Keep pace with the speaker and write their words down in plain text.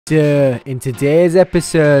In today's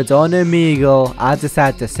episode on Omegle, I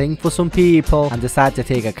decided to sing for some people and decided to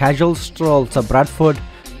take a casual stroll to Bradford,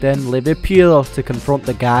 then Liverpool to confront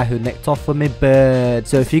the guy who nicked off with my bird.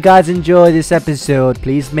 So if you guys enjoy this episode,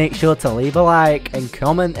 please make sure to leave a like and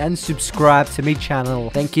comment and subscribe to my channel.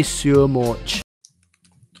 Thank you so much.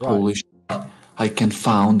 Holy shit, I can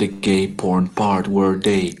found the gay porn part where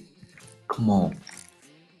they... Come on,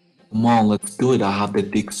 let's do it. I have the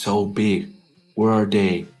dick so big. Where are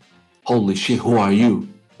they? Holy shit, who are you?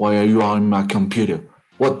 Why are you on my computer?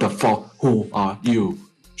 What the fuck? Who are you?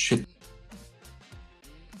 Shit.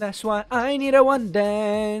 That's why I need a one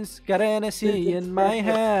dance. Got an NSC in my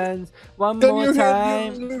hands. One more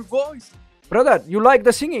time. Have your voice? Brother, you like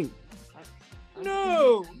the singing?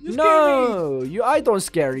 No, you No, I don't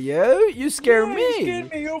scare you. You scare me. You scare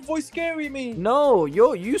me. Your voice scaring me. No,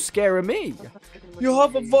 you scare me. You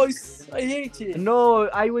have a voice. I hate it. No,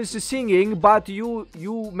 I was singing, but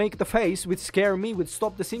you make the face which scare me, which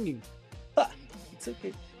stop the singing. It's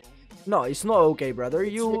okay. No, it's not okay, brother.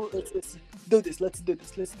 You. Let's do this. Let's do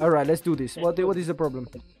this. All right, let's do this. What is the problem?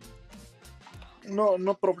 No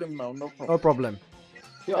problem now. No problem. No problem.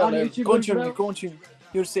 Continue.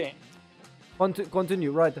 You're saying.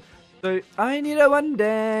 Continue, right. So, I need a one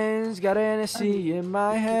dance, got an NSC in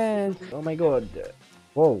my hand. Oh my god.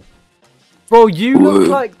 Whoa. Bro, you look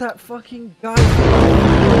like that fucking guy.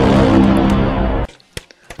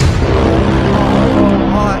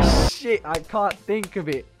 Oh shit, I can't think of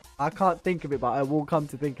it. But I will come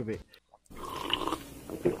to think of it.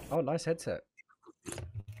 Oh, nice headset.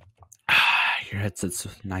 Your headset's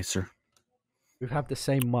nicer. We have the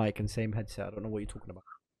same mic and same headset. I don't know what you're talking about.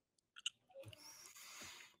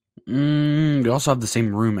 We also have the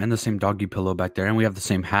same room and the same doggy pillow back there, and we have the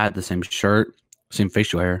same hat, the same shirt, same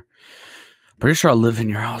facial hair. Pretty sure I live in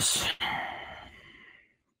your house.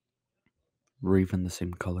 We're even the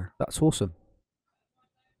same color. That's awesome.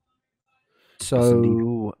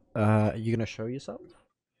 So, are you gonna show yourself?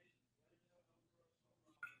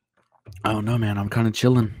 I don't know, man. I'm kind of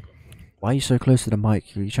chilling. Why are you so close to the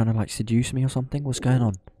mic? Are you trying to like seduce me or something? What's going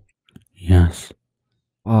on? Yes.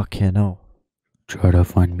 Okay, no. Try to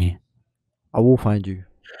find me. I will find you.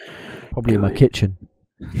 Probably in my kitchen.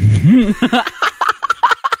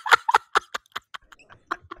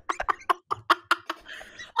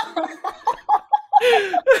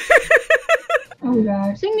 Oh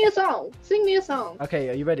god. Sing me a song. Okay,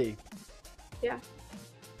 are you ready? Yeah.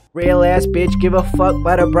 Real ass bitch, give a fuck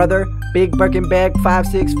about a brother. Big Birkin bag,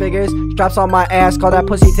 5-6 figures. Straps on my ass, call that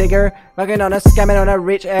pussy tigger. Fucking on a scamming on a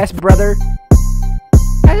rich ass brother.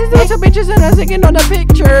 I just need some bitches and I'm singing on a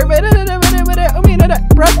picture.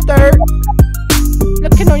 Brother.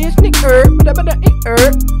 Looking on your sneaker.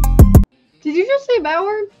 Did you just say bad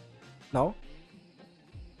word? No.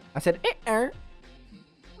 I said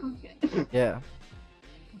Okay. Yeah.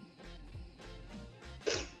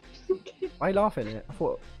 Okay. Why are you laughing at it? I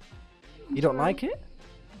thought you don't like it?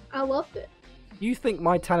 I loved it. You think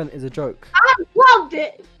my talent is a joke? I loved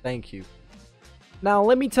it! Thank you. Now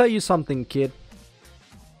let me tell you something, kid.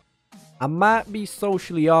 I might be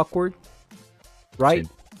socially awkward, right?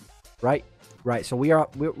 Same. Right. So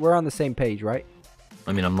we're on the same page, right?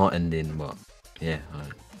 I mean, I'm not Indian, but yeah.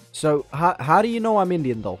 Alright. So how do you know I'm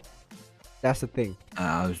Indian though? That's the thing.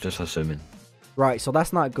 I was just assuming. Right. So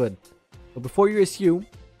that's not good. So before you assume,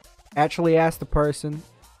 actually ask the person.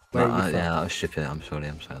 Where are you from? Yeah, that was stupid. I'm sorry.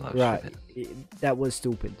 That was right. stupid. That was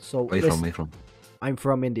stupid. So Where you from? I'm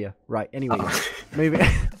from India. Right. Anyway, maybe.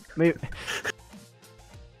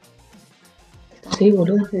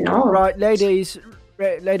 No. Right, ladies,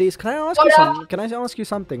 can I ask you something? Can I ask you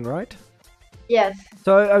something, right? Yes.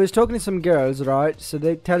 So I was talking to some girls, right? So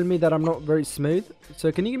they tell me that I'm not very smooth.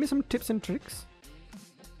 So can you give me some tips and tricks?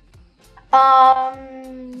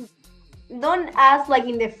 Don't ask like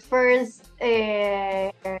in the first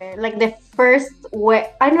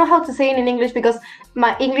way. I don't know how to say it in English because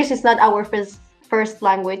my English is not our first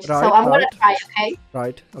language. Right, so I'm gonna try, okay?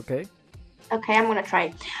 Right, okay. Okay, I'm gonna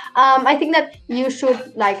try. I think that you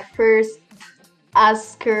should like first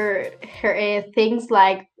ask her things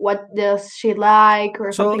like what does she like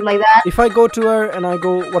or something like that. If I go to her and I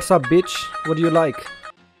go, "What's up, bitch? What do you like?"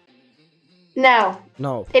 No.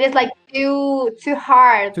 It is like too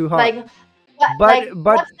hard. Too hard. Like, but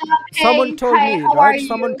what's up, hey, someone told hi, me, how right? are you?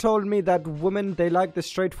 Someone told me that women, they like the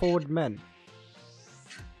straightforward men.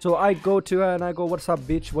 So I go to her and I go, "What's up,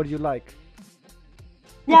 bitch? What do you like?"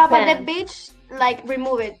 Yeah, but the bitch, like,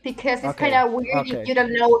 remove it because it's Okay, kind of weird okay. if you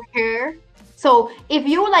don't know her. So if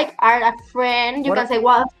you like are a friend, you can say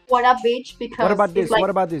what up, bitch? Because What about this? like,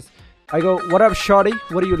 What about this? I go, "What up, shorty?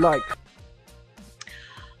 What do you like?"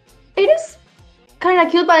 it is kind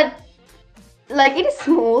of cute, but like it is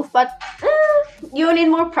smooth, but you need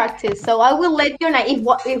more practice. So I will let you know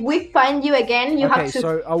if we find you again. You have to.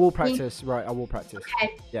 So I will practice. Right, I will practice.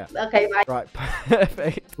 Okay. Yeah. Okay. Bye. Right,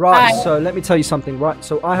 perfect. Right, Bye. so let me tell you something. Right,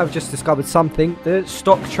 so I have just discovered something. The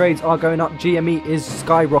stock trades are going up. GME is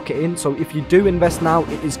skyrocketing. So if you do invest now,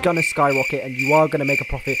 it is gonna skyrocket, and you are gonna make a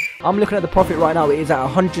profit. I'm looking at the profit right now. It is at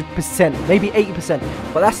 100%, maybe 80%.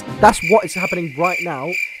 But that's what is happening right now.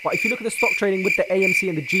 But if you look at the stock trading with the AMC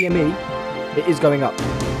and the GME, it is going up.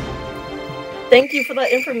 Thank you for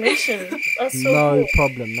that information. That's so No cool.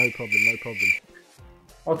 problem, no problem, no problem.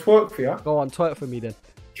 I'll twerk for you. Go on, twerk for me then.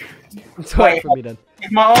 Twerk for me then.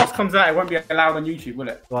 If my ass comes out, it won't be allowed on YouTube, will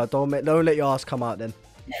it? Well, don't let your ass come out then.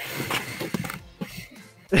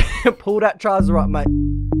 Pull that trouser up, mate.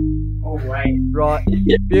 Oh, wait. Right,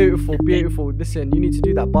 beautiful, beautiful. Listen, you need to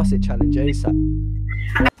do that bus it challenge ASAP.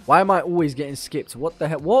 Why am I always getting skipped? What the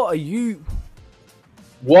hell? What are you?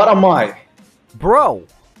 What am I? Bro,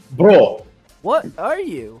 Bro, what are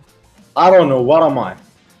you? I don't know. What am I?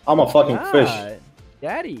 I'm a fucking fish. God,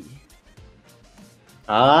 Daddy.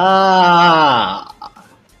 Ah.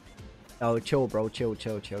 Oh, chill, bro. Chill.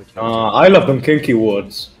 I love them kinky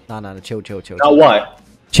words. No, chill. Now why?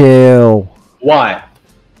 Chill. Why?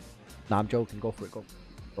 Nah, I'm joking. Go for it. Go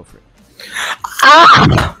for it.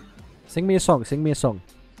 Ah! Sing me a song.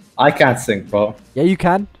 I can't sing, bro. Yeah, you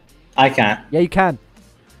can. I can't. Yeah, you can.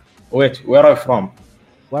 Wait, where are you from?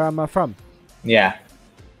 Where am I from? Yeah,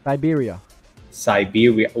 Siberia.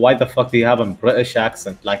 Siberia. Why the fuck do you have a British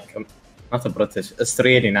accent? Like, not a British,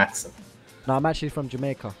 Australian accent. No, I'm actually from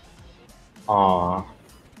Jamaica. Ah.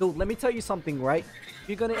 Dude, let me tell you something, right? If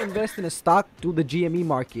you're gonna invest in a stock, do the GME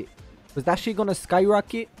market. Because that shit gonna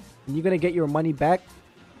skyrocket and you're gonna get your money back.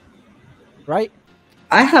 Right?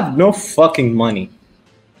 I have no fucking money.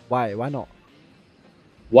 Why? Why not?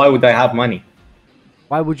 Why would I have money?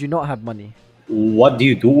 Why would you not have money? What do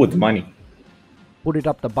you do with money? Put it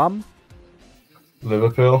up the bum?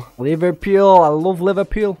 Liverpool. Liverpool. I love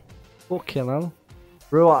Liverpool. Fucking hell.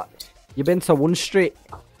 Bro, you been to one straight.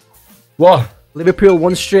 What? Liverpool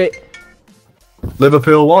one straight.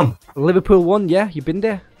 Liverpool won. Liverpool one, yeah? You been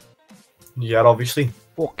there? Yeah, obviously.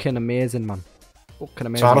 Fucking amazing, man. Fucking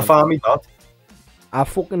amazing. Trying to man. find me dad. I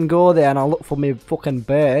fucking go there and I look for my fucking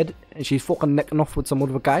bird and she's fucking necking off with some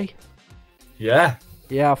other guy. Yeah.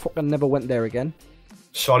 Yeah, I fucking never went there again.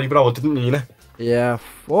 Sorry, bro. I didn't mean it. Yeah.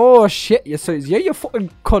 Oh shit. Yeah, so yeah, you fucking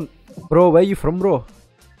cunt. Bro, where you from, bro?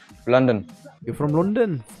 London. You're from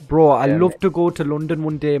London? Bro, I Yeah, love mate. to go to London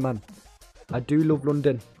one day, man. I do love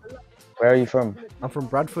London. Where are you from? I'm from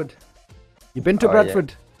Bradford. You been to Oh, yeah.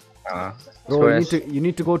 Bradford? Bro, you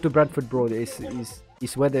need to go to Bradford, bro.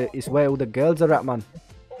 It's where all the girls are at, man.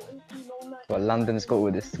 Well, London's got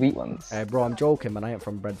all the sweet ones. Hey, bro, I'm joking, man. I ain't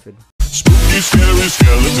from Bradford. Spooky, scary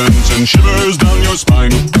skeletons and shivers down your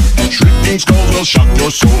spine. Shrieking skulls will shock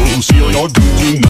your soul, seal your doom tonight.